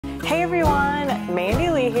Hey everyone, Mandy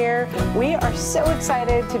Lea here. We are so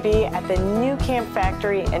excited to be at the nuCamp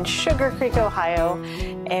factory in Sugar Creek, Ohio,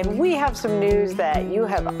 and we have some news that you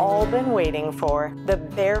have all been waiting for. The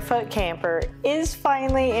Barefoot Camper is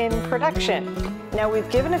finally in production. Now, we've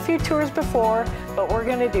given a few tours before, but we're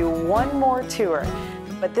going to do one more tour.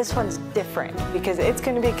 But this one's different because it's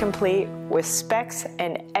going to be complete with specs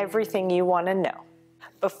and everything you want to know.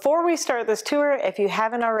 Before we start this tour, if you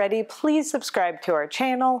haven't already, please subscribe to our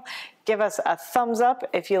channel, give us a thumbs up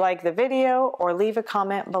if you like the video, or leave a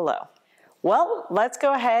comment below. Well, let's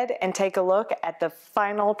go ahead and take a look at the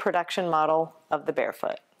final production model of the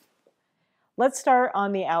Barefoot. Let's start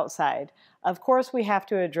on the outside. Of course, we have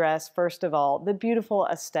to address, first of all, the beautiful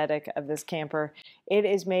aesthetic of this camper. It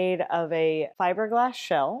is made of a fiberglass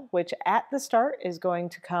shell, which at the start is going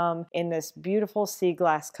to come in this beautiful sea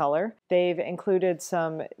glass color. They've included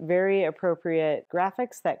some very appropriate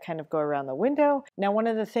graphics that kind of go around the window. Now, one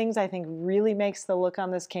of the things I think really makes the look on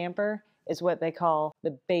this camper is what they call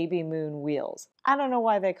the baby moon wheels. I don't know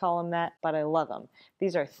why they call them that, but I love them.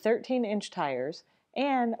 These are 13-inch tires,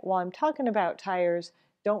 and while I'm talking about tires,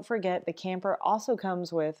 don't forget the camper also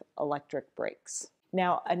comes with electric brakes.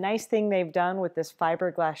 Now, a nice thing they've done with this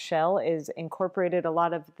fiberglass shell is incorporated a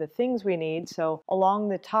lot of the things we need. So along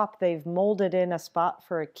the top, they've molded in a spot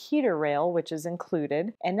for a Keter rail, which is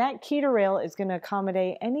included. And that Keter rail is going to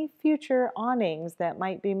accommodate any future awnings that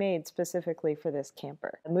might be made specifically for this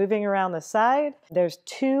camper. Moving around the side, there's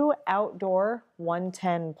two outdoor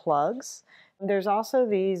 110 plugs. There's also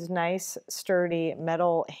these nice sturdy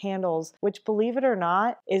metal handles, which, believe it or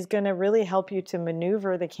not, is going to really help you to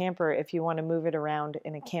maneuver the camper if you want to move it around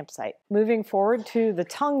in a campsite. Moving forward to the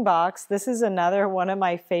tongue box, this is another one of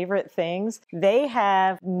my favorite things. They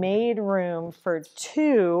have made room for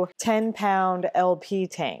two 10-pound LP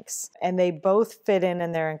tanks, and they both fit in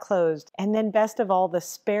and they're enclosed. And then best of all, the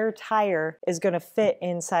spare tire is going to fit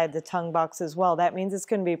inside the tongue box as well. That means it's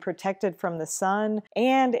going to be protected from the sun,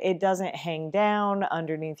 and it doesn't hang down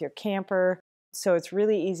underneath your camper, so it's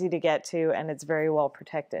really easy to get to and it's very well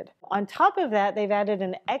protected. On top of that, they've added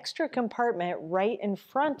an extra compartment right in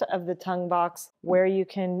front of the tongue box where you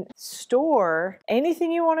can store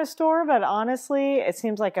anything you want to store, but honestly, it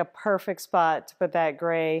seems like a perfect spot to put that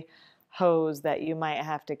gray hose that you might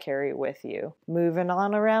have to carry with you. Moving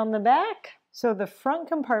on around the back. So the front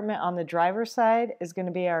compartment on the driver's side is going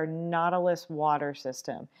to be our Nautilus water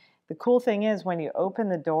system. The cool thing is when you open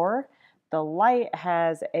the door, the light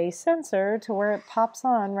has a sensor to where it pops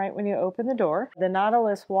on right when you open the door. The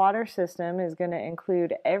Nautilus water system is going to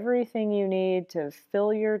include everything you need to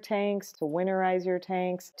fill your tanks, to winterize your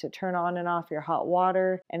tanks, to turn on and off your hot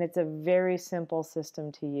water, and it's a very simple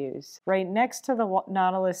system to use. Right next to the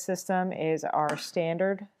Nautilus system is our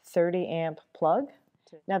standard 30-amp plug.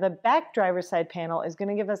 Now, the back driver's side panel is going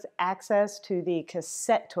to give us access to the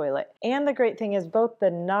cassette toilet. And the great thing is both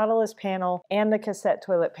the Nautilus panel and the cassette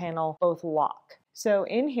toilet panel both lock. So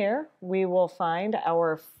in here, we will find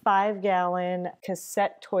our 5-gallon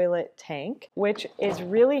cassette toilet tank, which is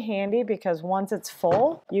really handy because once it's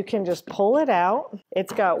full, you can just pull it out.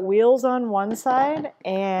 It's got wheels on one side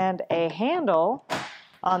and a handle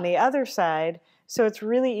on the other side. So it's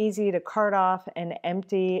really easy to cart off and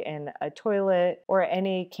empty in a toilet or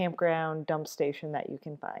any campground dump station that you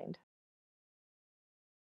can find.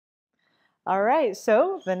 All right,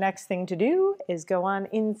 so the next thing to do is go on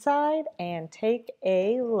inside and take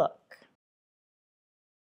a look.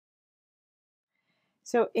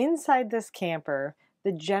 So inside this camper,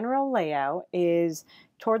 the general layout is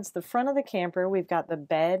towards the front of the camper, we've got the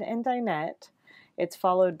bed and dinette. It's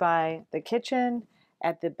followed by the kitchen.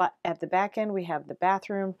 At the back end, we have the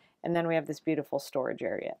bathroom, and then we have this beautiful storage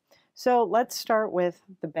area. So let's start with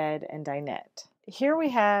the bed and dinette. Here we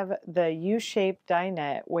have the U-shaped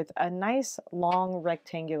dinette with a nice long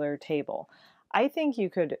rectangular table. I think you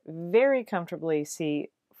could very comfortably seat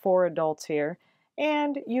 4 adults here,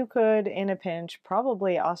 and you could, in a pinch,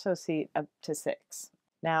 probably also seat up to 6.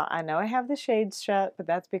 Now, I know I have the shades shut, but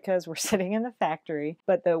that's because we're sitting in the factory,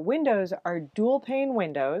 but the windows are dual pane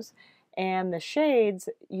windows. And the shades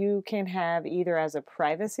you can have either as a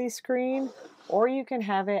privacy screen, or you can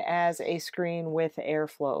have it as a screen with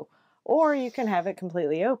airflow, or you can have it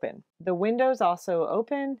completely open. The windows also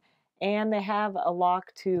open, and they have a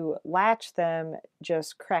lock to latch them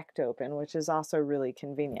just cracked open, which is also really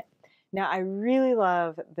convenient. Now, I really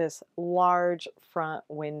love this large front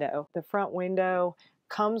window. The front window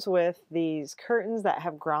comes with these curtains that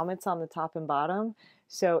have grommets on the top and bottom.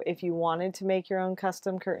 So if you wanted to make your own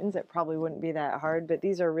custom curtains, it probably wouldn't be that hard, but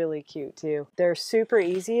these are really cute too. They're super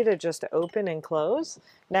easy to just open and close.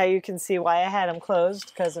 Now you can see why I had them closed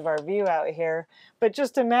because of our view out here, but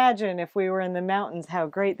just imagine if we were in the mountains, how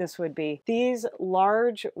great this would be. These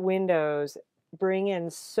large windows bring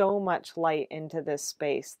in so much light into this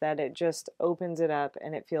space that it just opens it up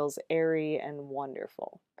and it feels airy and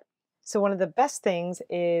wonderful. So one of the best things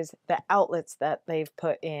is the outlets that they've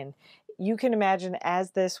put in. You can imagine,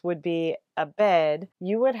 as this would be a bed,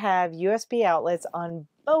 you would have USB outlets on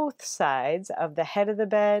both sides of the head of the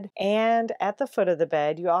bed and at the foot of the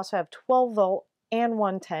bed. You also have 12 volt and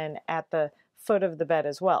 110 at the foot of the bed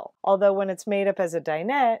as well. Although when it's made up as a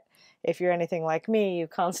dinette, if you're anything like me, you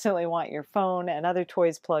constantly want your phone and other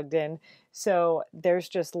toys plugged in. So there's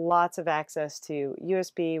just lots of access to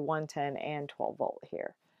USB, 110, and 12 volt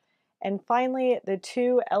here. And finally, the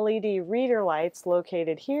two LED reader lights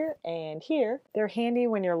located here and here. They're handy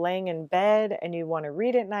when you're laying in bed and you want to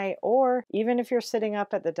read at night, or even if you're sitting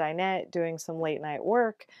up at the dinette doing some late night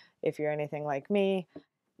work, if you're anything like me.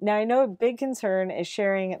 Now I know a big concern is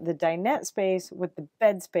sharing the dinette space with the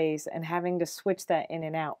bed space and having to switch that in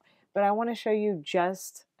and out. But I want to show you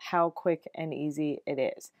just how quick and easy it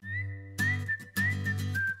is.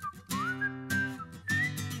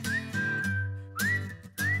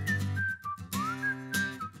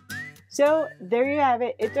 So there you have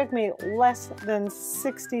it. It took me less than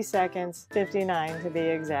 60 seconds, 59 to be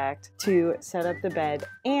exact, to set up the bed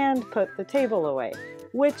and put the table away,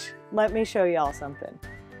 which, let me show y'all something.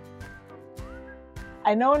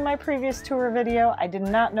 I know in my previous tour video, I did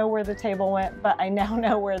not know where the table went, but I now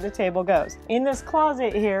know where the table goes. In this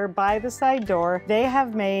closet here by the side door, they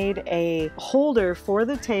have made a holder for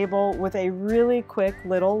the table with a really quick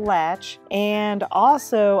little latch and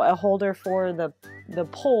also a holder for the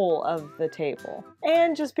pole of the table.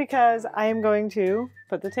 And just because I am going to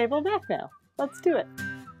put the table back now. Let's do it.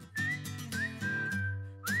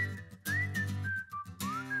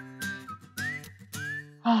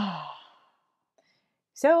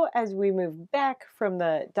 So as we move back from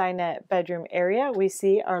the dinette bedroom area, we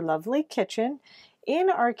see our lovely kitchen.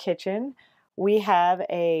 In our kitchen, we have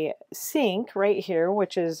a sink right here,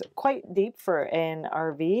 which is quite deep for an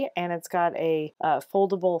RV, and it's got a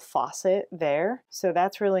foldable faucet there. So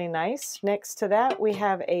that's really nice. Next to that, we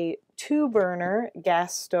have a 2-burner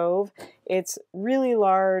gas stove. It's really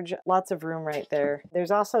large, lots of room right there. There's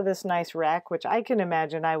also this nice rack, which I can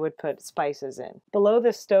imagine I would put spices in. Below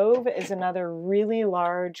the stove is another really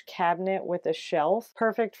large cabinet with a shelf,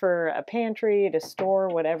 perfect for a pantry to store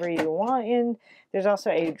whatever you want in. There's also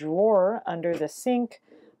a drawer under the sink,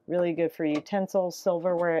 really good for utensils,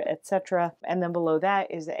 silverware, etc. And then below that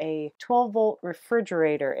is a 12-volt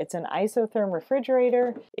refrigerator. It's an isotherm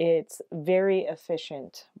refrigerator. It's very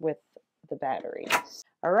efficient with the batteries.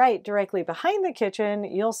 All right, directly behind the kitchen,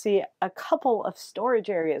 you'll see a couple of storage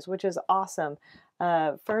areas, which is awesome.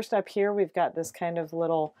 First up here, we've got this kind of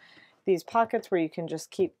these pockets where you can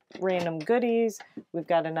just keep random goodies. We've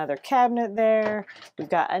got another cabinet there. We've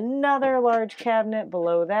got another large cabinet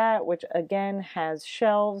below that, which again has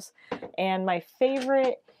shelves. And my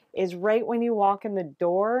favorite is right when you walk in the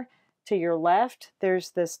door to your left, there's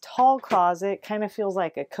this tall closet, kind of feels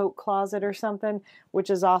like a coat closet or something, which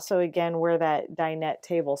is also again where that dinette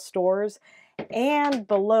table stores. And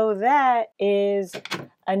below that is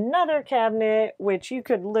another cabinet, which you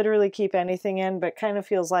could literally keep anything in, but kind of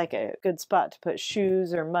feels like a good spot to put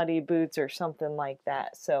shoes or muddy boots or something like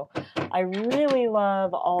that. So I really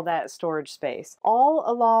love all that storage space. All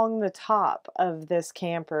along the top of this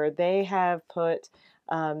camper, they have put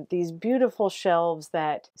these beautiful shelves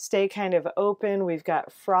that stay kind of open. We've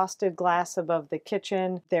got frosted glass above the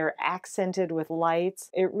kitchen. They're accented with lights.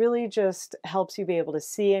 It really just helps you be able to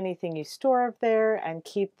see anything you store up there and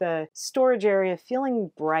keep the storage area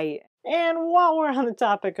feeling bright. And while we're on the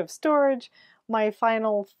topic of storage, my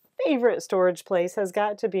final favorite storage place has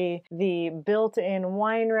got to be the built-in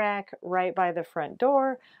wine rack right by the front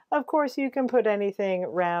door. Of course, you can put anything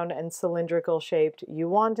round and cylindrical shaped you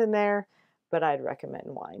want in there, but I'd recommend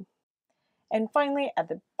wine. And finally, at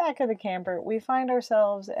the back of the camper, we find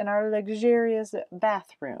ourselves in our luxurious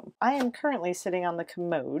bathroom. I am currently sitting on the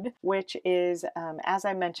commode, which is, as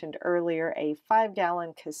I mentioned earlier, a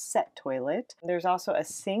 5-gallon cassette toilet. There's also a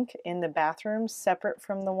sink in the bathroom separate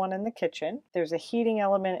from the one in the kitchen. There's a heating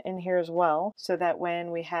element in here as well, so that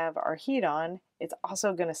when we have our heat on, it's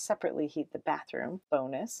also going to separately heat the bathroom.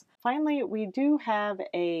 Bonus. Finally, we do have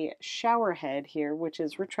a shower head here, which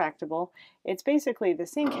is retractable. It's basically the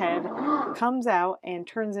sink head comes out and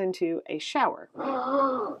turns into a shower.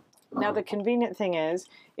 Now the convenient thing is,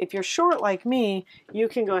 if you're short like me, you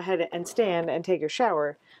can go ahead and stand and take your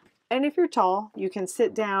shower. And if you're tall, you can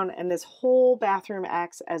sit down and this whole bathroom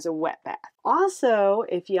acts as a wet bath. Also,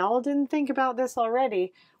 if y'all didn't think about this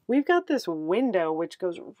already, we've got this window which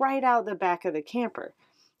goes right out the back of the camper.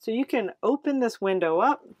 So you can open this window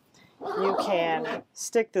up, you can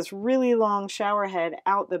stick this really long shower head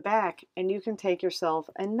out the back, and you can take yourself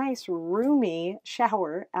a nice roomy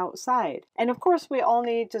shower outside. And of course, we all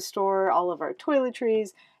need to store all of our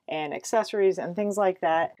toiletries and accessories and things like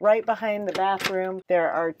that. Right behind the bathroom,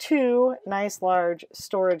 there are two nice large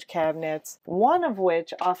storage cabinets, one of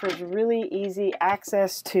which offers really easy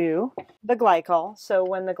access to the glycol. So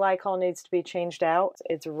when the glycol needs to be changed out,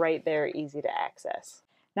 it's right there, easy to access.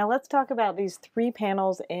 Now let's talk about these three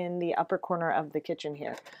panels in the upper corner of the kitchen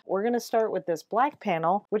here. We're going to start with this black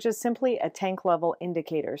panel, which is simply a tank level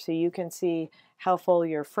indicator. So you can see how full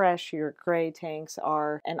your fresh, your gray tanks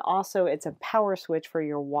are, and also it's a power switch for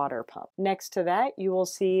your water pump. Next to that, you will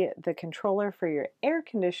see the controller for your air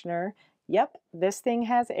conditioner. Yep, this thing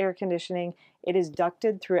has air conditioning. It is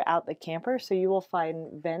ducted throughout the camper, so you will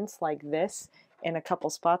find vents like this in a couple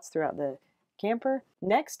spots throughout the camper.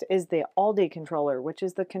 Next is the Aldi controller, which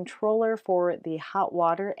is the controller for the hot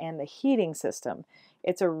water and the heating system.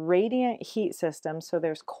 It's a radiant heat system, so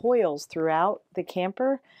there's coils throughout the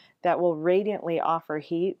camper that will radiantly offer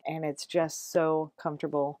heat, and it's just so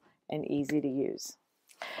comfortable and easy to use.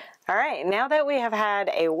 All right, now that we have had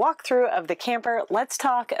a walkthrough of the camper, let's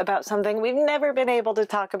talk about something we've never been able to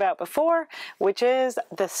talk about before, which is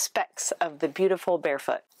the specs of the beautiful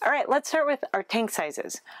Barefoot. All right, let's start with our tank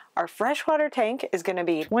sizes. Our freshwater tank is going to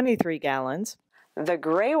be 23 gallons. The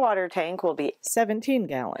gray water tank will be 17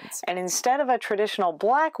 gallons. And instead of a traditional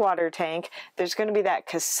black water tank, there's going to be that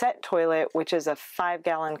cassette toilet, which is a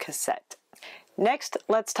 5-gallon cassette. Next,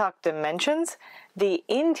 let's talk dimensions. The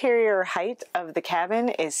interior height of the cabin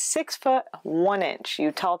is 6 foot 1 inch.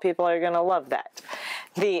 You tall people are going to love that.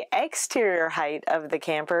 The exterior height of the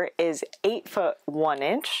camper is 8 foot 1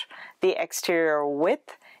 inch. The exterior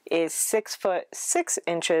width is 6 foot 6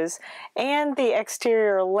 inches, and the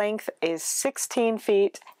exterior length is 16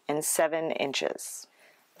 feet and 7 inches.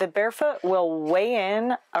 The Barefoot will weigh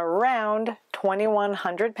in around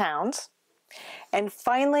 2,100 pounds. And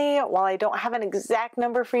finally, while I don't have an exact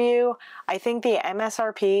number for you, I think the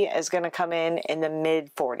MSRP is going to come in the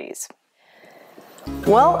mid-40s.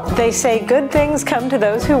 Well, they say good things come to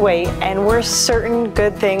those who wait, and we're certain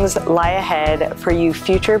good things lie ahead for you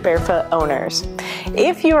future Barefoot owners.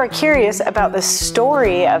 If you are curious about the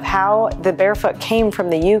story of how the Barefoot came from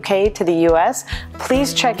the UK to the US,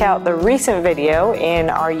 please check out the recent video in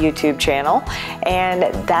our YouTube channel, and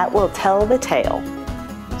that will tell the tale.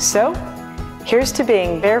 So, here's to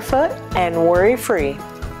being barefoot and worry-free.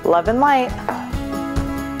 Love and light.